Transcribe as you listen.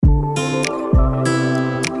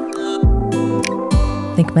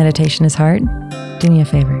Think meditation is hard? Do me a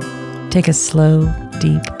favor. Take a slow,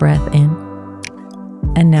 deep breath in,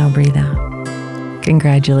 and now breathe out.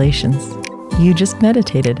 Congratulations. You just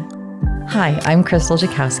meditated. Hi, I'm Crystal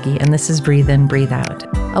Jakowski, and this is Breathe In, Breathe Out,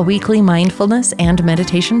 a weekly mindfulness and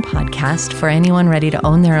meditation podcast for anyone ready to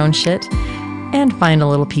own their own shit and find a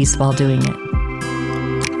little peace while doing it.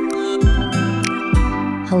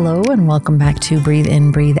 Hello and welcome back to Breathe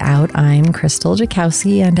In, Breathe Out. I'm Crystal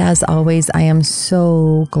Jakowski, and as always, I am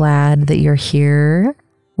so glad that you're here.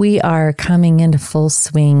 We are coming into full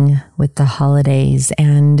swing with the holidays,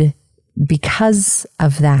 and because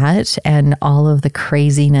of that and all of the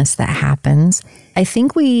craziness that happens, I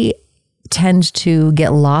think we tend to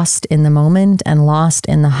get lost in the moment and lost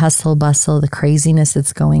in the hustle bustle, the craziness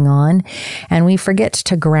that's going on. And we forget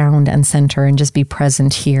to ground and center and just be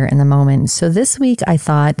present here in the moment. So this week, I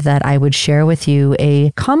thought that I would share with you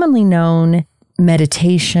a commonly known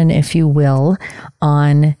meditation, if you will,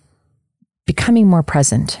 on becoming more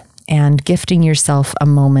present and gifting yourself a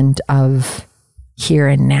moment of here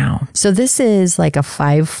and now. So this is like a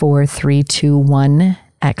 5, 4, 3, 2, 1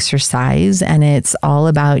 exercise, and it's all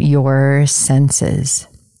about your senses.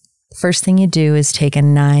 First thing you do is take a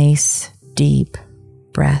nice deep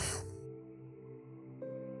breath.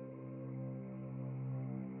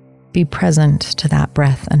 Be present to that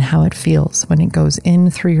breath and how it feels when it goes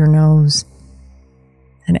in through your nose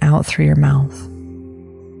and out through your mouth.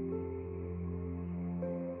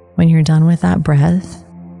 When you're done with that breath,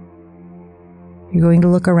 you're going to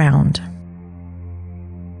look around.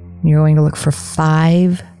 You're going to look for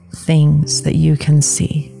 5 things that you can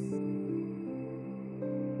see.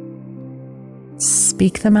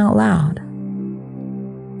 Speak them out loud.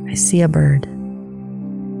 I see a bird.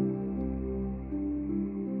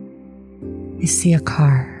 I see a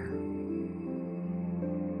car.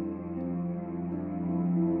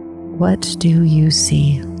 What do you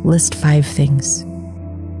see? List 5 things.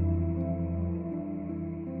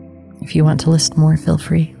 If you want to list more, feel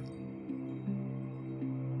free.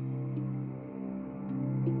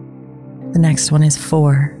 The next one is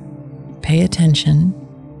 4. Pay attention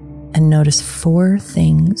and notice 4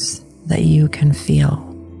 things that you can feel.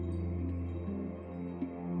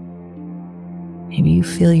 Maybe you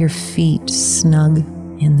feel your feet snug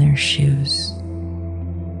in their shoes.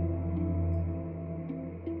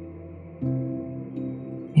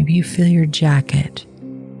 Maybe you feel your jacket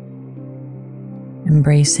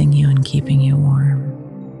embracing you and keeping you warm.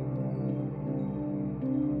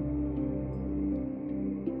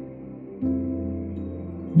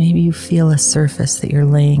 Maybe you feel a surface that you're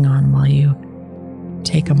laying on while you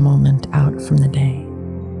take a moment out from the day.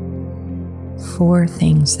 4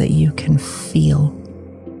 things that you can feel.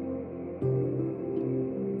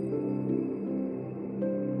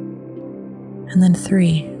 And then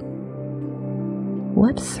 3.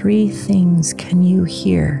 What 3 things can you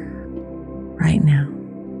hear right now?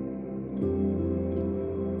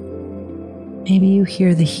 Maybe you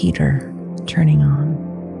hear the heater turning on.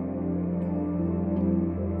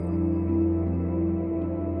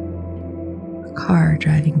 Car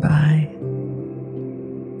driving by,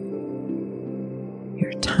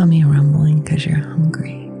 your tummy rumbling because you're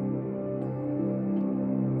hungry.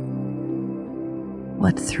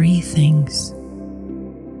 What 3 things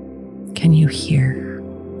can you hear?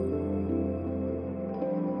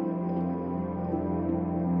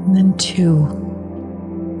 And then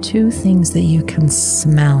 2 things that you can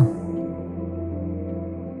smell.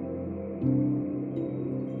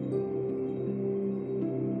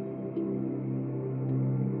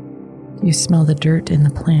 You smell the dirt in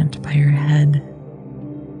the plant by your head.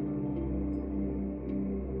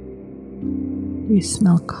 You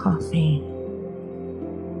smell coffee,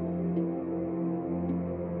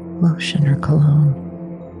 lotion, or cologne.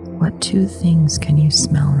 What 2 things can you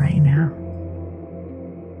smell right now?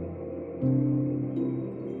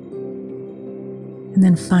 And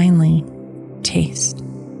then finally, taste.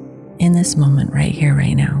 In this moment, right here,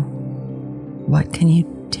 right now, what can you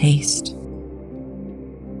taste?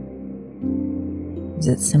 Is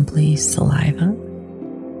it simply saliva?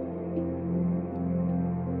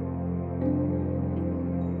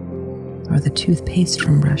 Or the toothpaste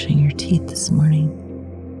from brushing your teeth this morning?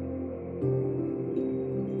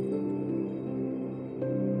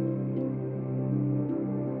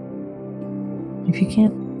 If you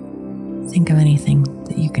can't think of anything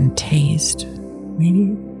that you can taste,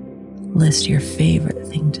 maybe list your favorite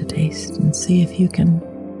thing to taste and see if you can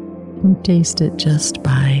taste it just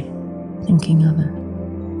by thinking of it.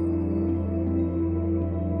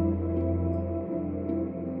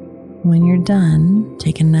 When you're done,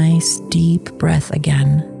 take a nice deep breath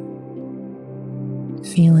again,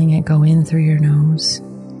 feeling it go in through your nose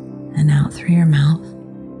and out through your mouth.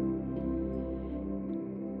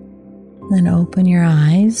 Then open your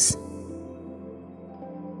eyes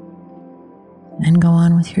and go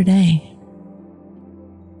on with your day.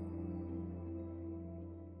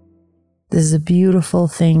 This is a beautiful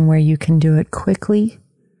thing where you can do it quickly,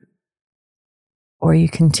 or you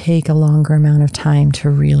can take a longer amount of time to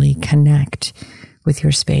really connect with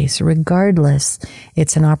your space. Regardless,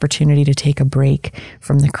 it's an opportunity to take a break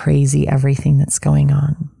from the crazy everything that's going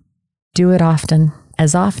on. Do it often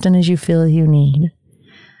as you feel you need.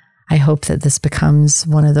 I hope that this becomes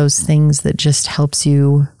one of those things that just helps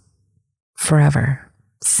you forever.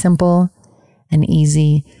 Simple and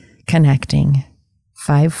easy connecting.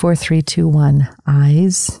 5, 4, 3, 2, 1.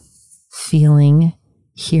 Eyes, feeling,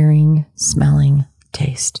 hearing, smelling,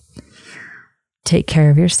 taste. Take care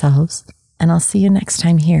of yourselves, and I'll see you next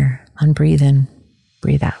time here on Breathe In,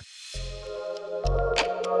 Breathe Out.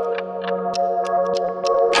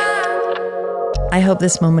 I hope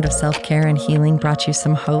this moment of self-care and healing brought you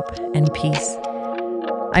some hope and peace.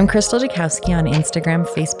 I'm Crystal Jakowski on Instagram,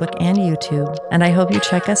 Facebook, and YouTube, and I hope you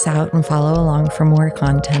check us out and follow along for more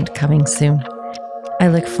content coming soon. I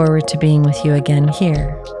look forward to being with you again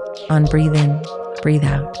here on Breathe In, Breathe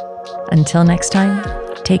Out. Until next time,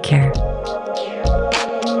 take care.